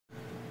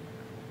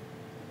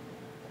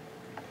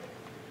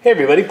Hey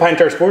everybody,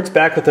 pinetarsports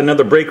back with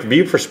another break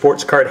review for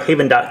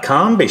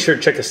Sportscardhaven.com. Be sure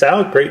to check us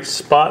out. Great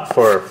spot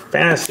for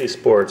fantasy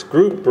sports,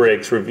 group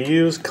breaks,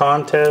 reviews,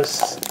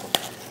 contests,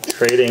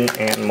 trading,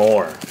 and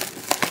more.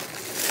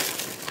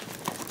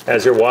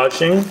 As you're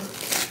watching,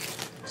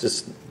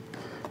 just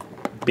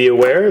be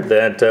aware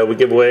that we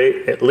give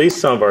away at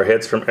least some of our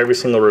hits from every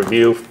single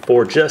review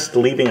for just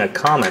leaving a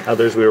comment.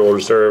 Others we will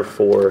reserve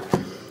for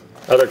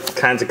other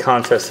kinds of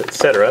contests,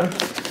 etc.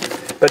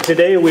 But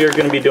today we are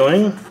going to be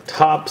doing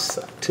Topps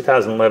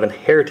 2011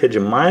 Heritage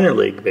Minor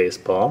League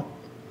Baseball.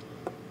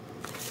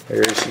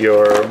 Here's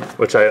your,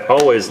 which I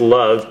always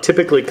love,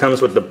 typically comes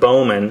with the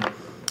Bowman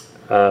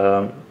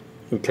kind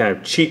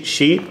of cheat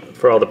sheet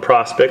for all the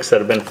prospects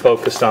that have been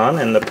focused on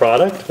in the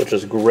product, which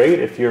is great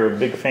if you're a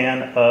big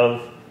fan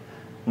of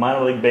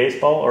minor league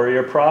baseball or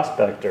you're a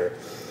prospector.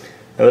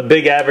 Now the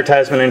big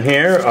advertisement in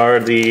here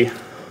are the, you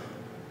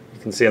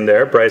can see them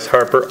there, Bryce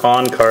Harper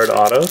on-card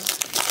autos.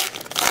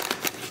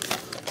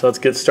 So let's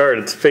get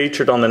started. It's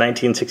featured on the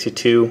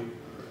 1962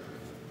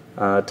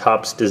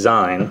 Topps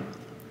design.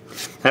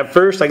 At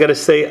first, I got to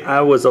say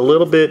I was a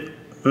little bit,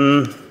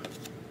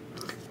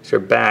 your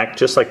back,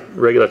 just like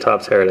regular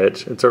Topps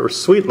Heritage. It's a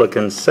sweet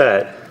looking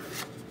set,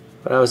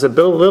 but I was a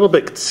little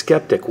bit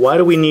skeptic. Why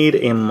do we need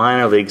a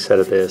minor league set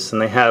of this?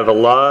 And they have a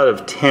lot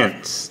of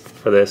tints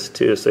for this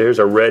too. So here's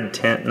a red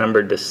tint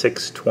numbered to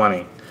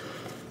 620.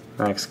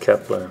 Max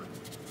Kepler.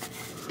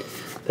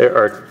 There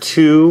are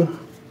 2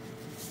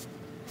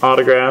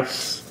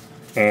 autographs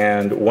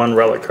and 1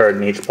 relic card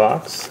in each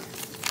box.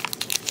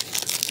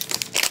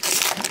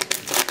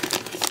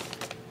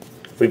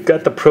 We've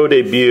got the Pro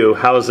Debut.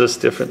 How is this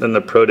different than the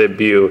Pro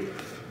Debut?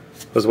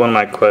 Was one of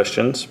my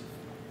questions.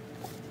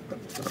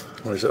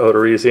 There's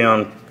Odorizzi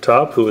on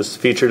top, who was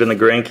featured in the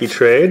Greinke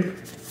trade.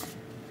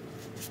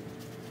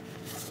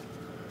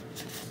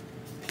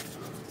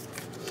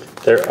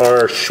 There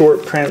are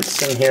short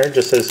prints in here,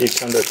 just as you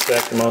come to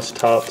expect most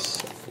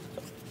Topps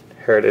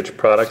Heritage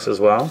products as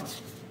well.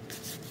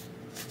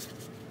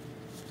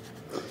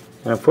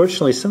 And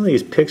unfortunately, some of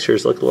these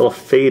pictures look a little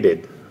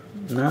faded.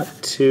 Not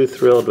too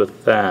thrilled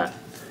with that.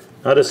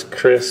 Not as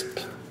crisp.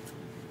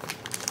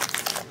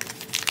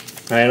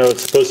 I know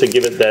it's supposed to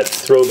give it that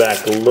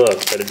throwback look,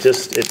 but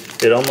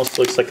it almost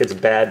looks like it's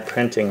bad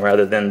printing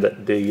rather than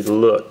the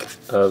look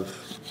of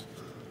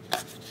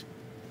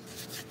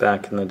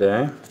back in the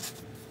day.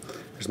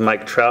 There's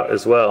Mike Trout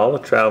as well, the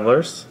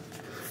Travelers.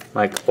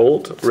 Mike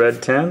Olt,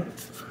 red tint.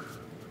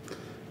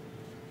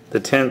 The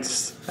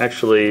tints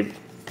actually,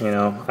 you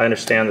know, I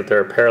understand that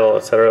they're parallel,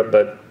 etc.,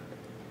 but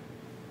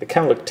they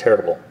kind of look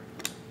terrible.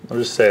 I'll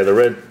just say the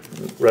red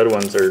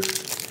ones are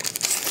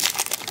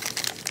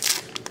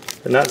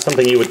they're not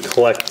something you would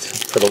collect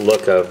for the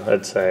look of,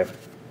 I'd say.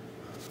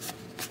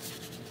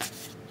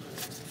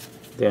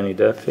 Danny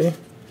Duffy.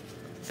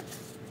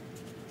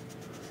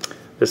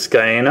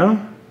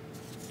 Vizcaino,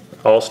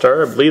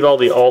 All-Star. I believe all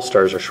the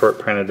All-Stars are short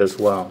printed as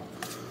well.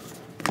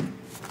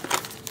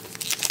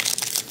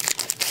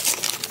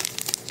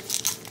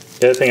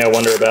 The other thing I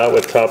wonder about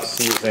with Topps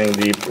using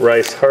the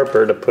Bryce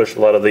Harper to push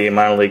a lot of the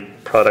minor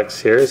league products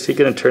here, is he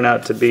going to turn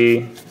out to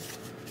be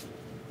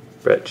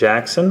Brett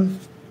Jackson?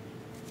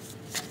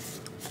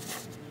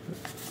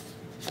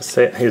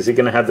 Is he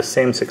going to have the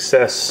same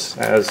success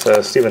as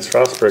Steven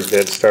Strasburg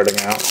did starting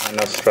out? I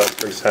know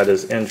Strasburg's had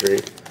his injury.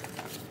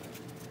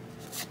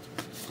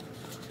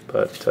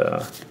 But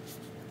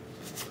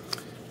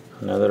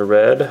another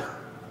red,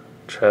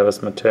 Travis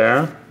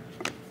Matera.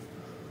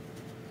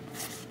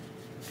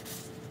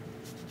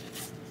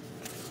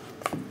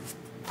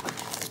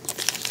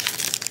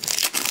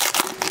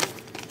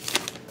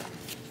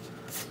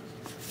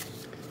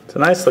 It's a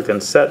nice looking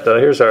set though.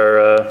 Here's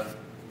our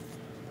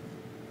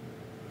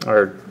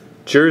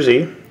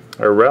jersey,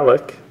 our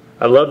relic.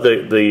 I love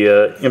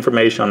the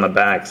information on the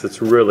backs.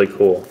 It's really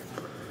cool.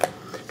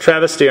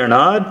 Travis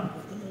d'Arnaud,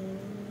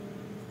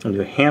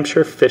 New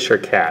Hampshire Fisher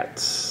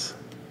Cats.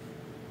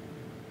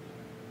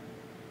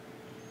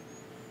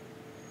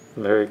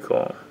 Very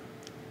cool.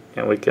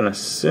 And we can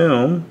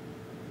assume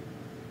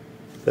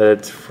that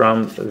it's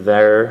from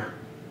their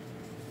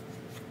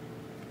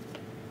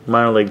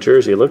minor league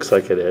jersey. It looks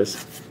like it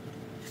is.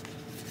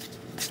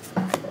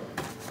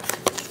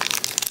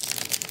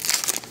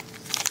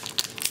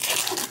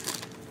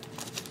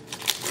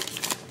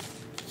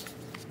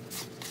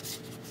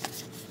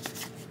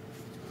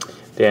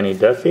 Danny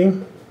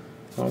Duffy,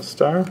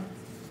 All-Star.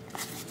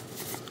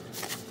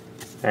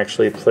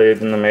 Actually played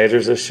in the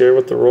majors this year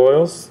with the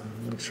Royals.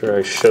 I'm sure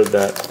I showed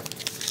that.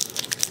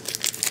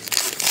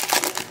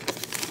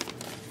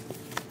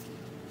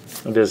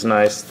 It is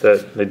nice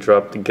that they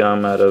dropped the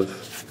gum out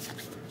of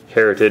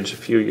Heritage a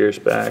few years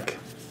back.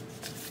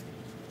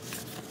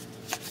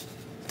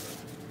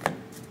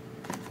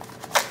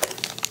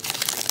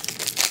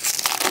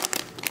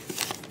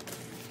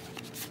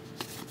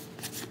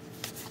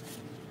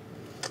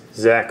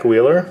 Zach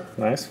Wheeler,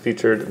 nice,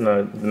 featured in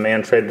the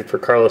man traded for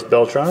Carlos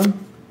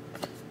Beltran.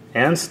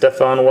 And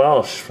Stefan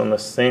Welsh from the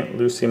St.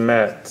 Lucie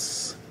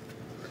Mets.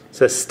 It's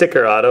a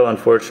sticker auto,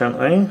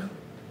 unfortunately.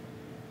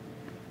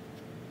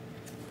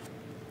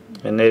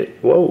 And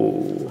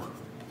whoa.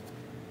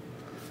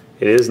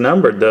 It is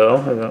numbered though.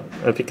 I don't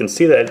know if you can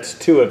see that. It's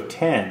 2 of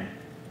 10.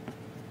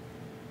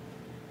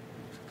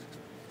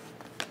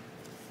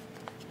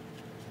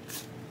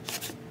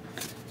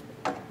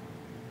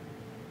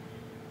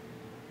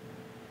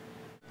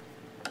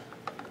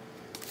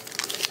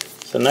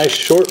 It's a nice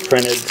short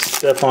printed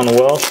Stefan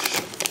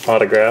Welsh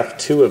autograph,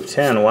 2 of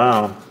 10.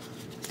 Wow.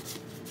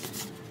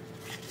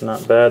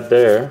 Not bad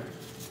there.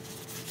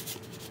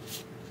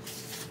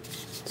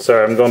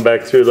 Sorry, I'm going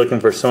back through looking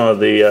for some of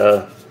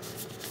the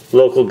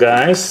local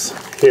guys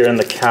here in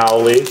the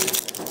Cal League.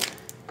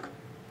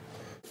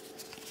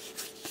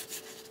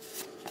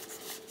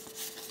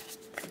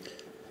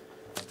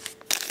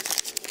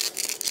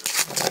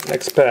 All right,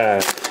 next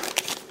pack.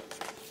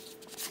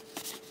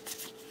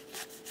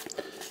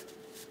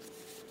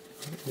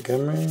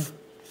 Montgomery.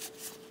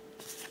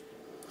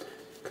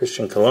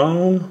 Christian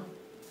Cologne.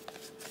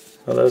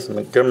 Oh, that's a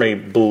Montgomery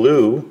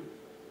blue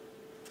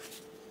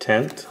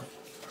tint.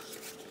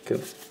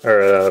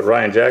 Or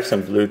Ryan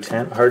Jackson blue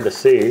tint. Hard to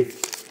see.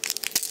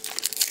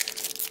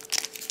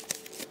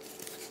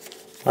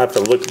 I'll have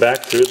to look back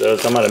through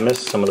those. I might have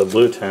missed some of the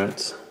blue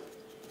tints.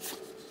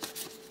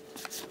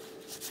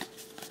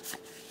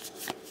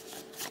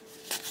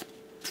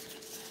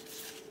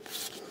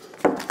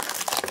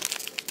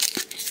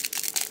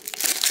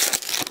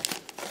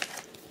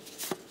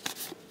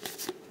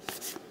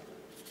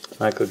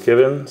 Michael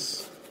Gibbons.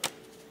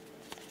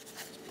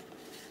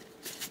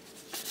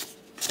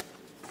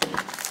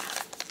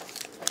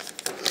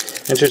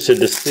 Interested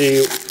to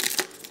see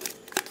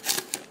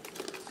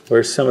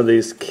where some of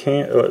these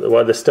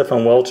why the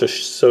Stefan Welsh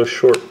is so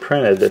short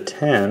printed. The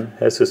 10,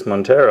 Jesus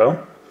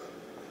Montero,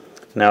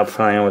 now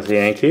playing with the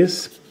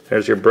Yankees.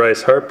 There's your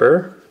Bryce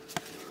Harper.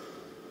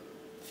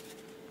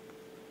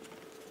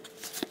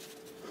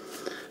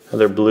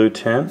 Another blue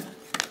tint.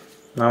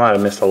 I might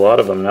have missed a lot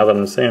of them now that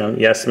I'm seeing them.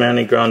 Yes,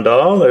 Manny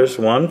Grandal, there's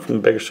one from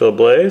the Bakersfield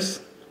Blaze.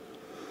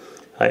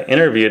 I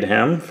interviewed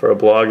him for a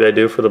blog I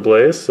do for the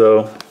Blaze,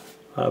 so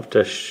I'll have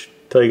to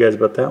tell you guys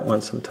about that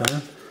one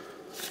sometime.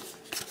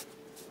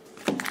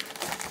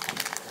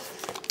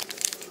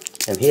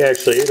 And he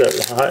actually,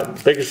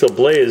 the Bakersfield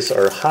Blaze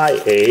are high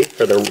A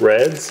for the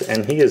Reds,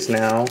 and he is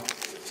now,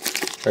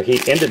 or he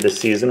ended the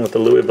season with the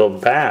Louisville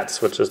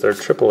Bats, which is their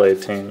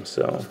AAA team.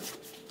 So,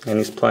 and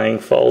he's playing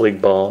fall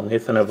league ball.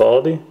 Nathan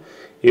Eovaldi.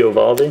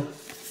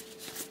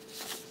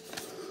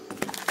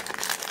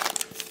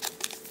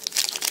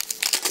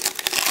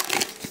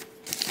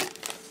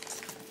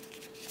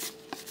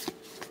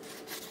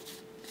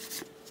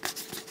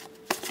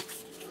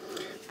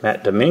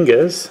 Matt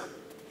Dominguez.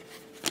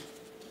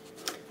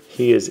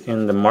 He is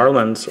in the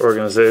Marlins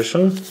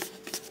organization.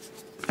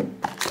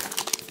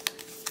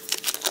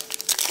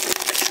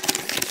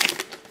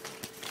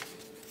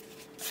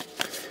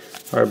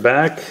 We're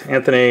back.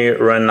 Anthony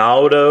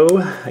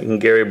Ronaldo and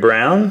Gary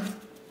Brown,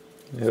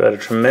 who had a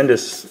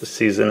tremendous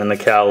season in the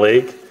Cal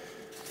League.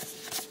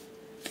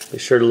 Be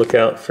sure to look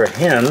out for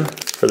him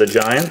for the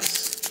Giants.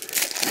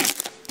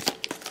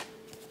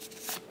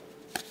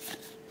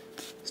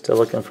 Still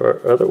looking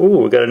for other. Ooh,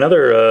 we got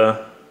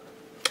another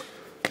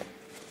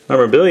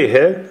memorabilia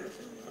hit.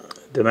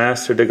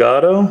 DeMaster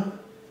Delgado.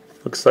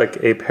 Looks like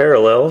a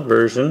parallel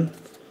version.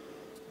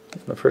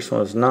 The first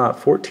one was not.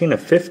 14 of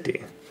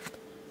 50.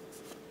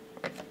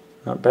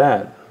 Not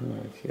bad.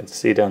 You can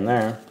see down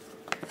there.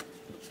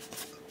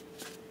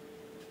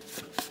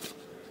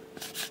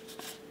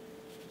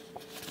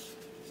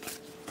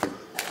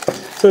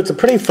 So it's a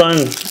pretty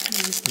fun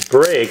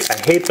break. I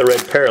hate the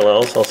red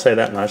parallels, I'll say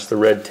that much. The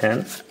red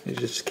tint. You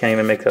just can't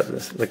even make up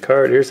the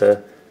card. Here's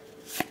a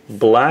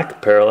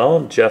black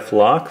parallel. Jeff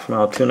Locke from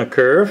Altoona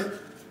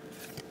Curve.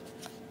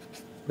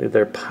 I believe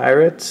they're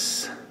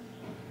Pirates.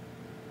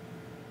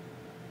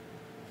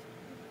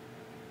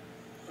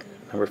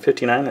 Number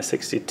 59 to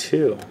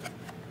 62.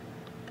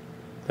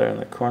 There in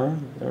the corner.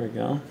 There we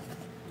go.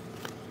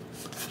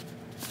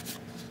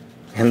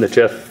 And the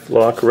Jeff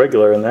Locke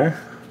regular in there.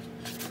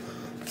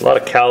 A lot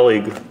of Cal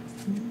League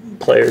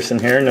players in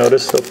here,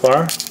 notice so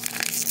far.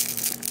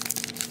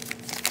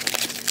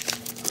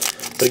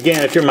 But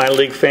again, if you're my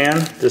league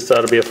fan, this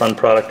ought to be a fun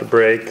product to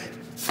break.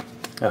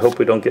 I hope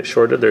we don't get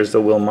shorted. There's the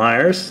Will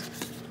Myers.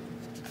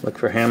 Look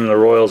for him in the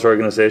Royals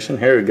organization.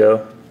 Here we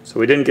go. So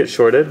we didn't get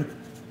shorted.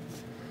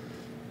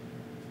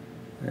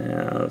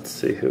 Yeah, let's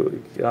see who we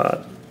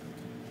got.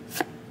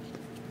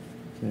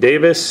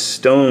 Davis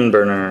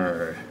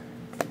Stoneburner.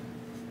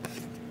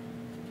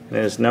 And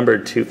it is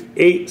numbered to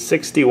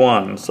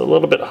 861. So a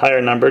little bit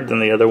higher numbered than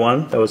the other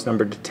one. That was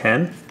numbered to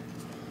 10.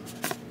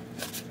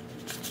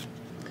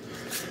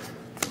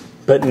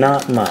 But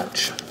not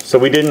much. So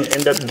we didn't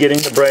end up getting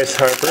the Bryce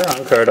Harper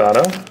on card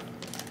auto.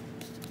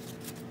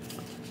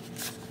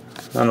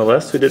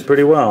 Nonetheless, we did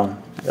pretty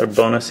well. Got a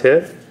bonus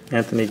hit.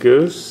 Anthony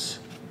Goose.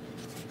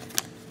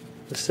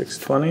 The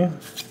 620.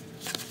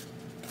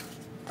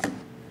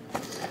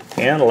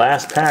 And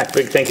last pack.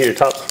 Big thank you to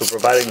Topps for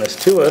providing this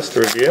to us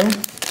to review.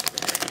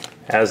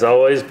 As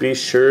always, be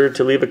sure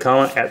to leave a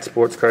comment at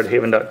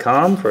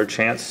sportscardhaven.com for a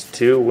chance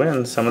to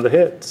win some of the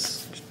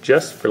hits,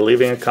 just for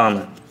leaving a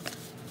comment.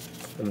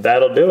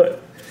 That'll do it.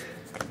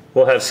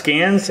 We'll have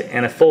scans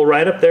and a full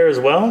write-up there as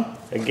well.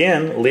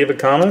 Again, leave a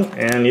comment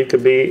and you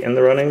could be in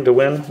the running to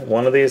win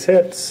one of these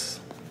hits.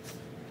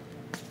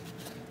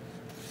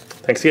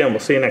 Thanks again. We'll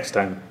see you next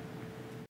time.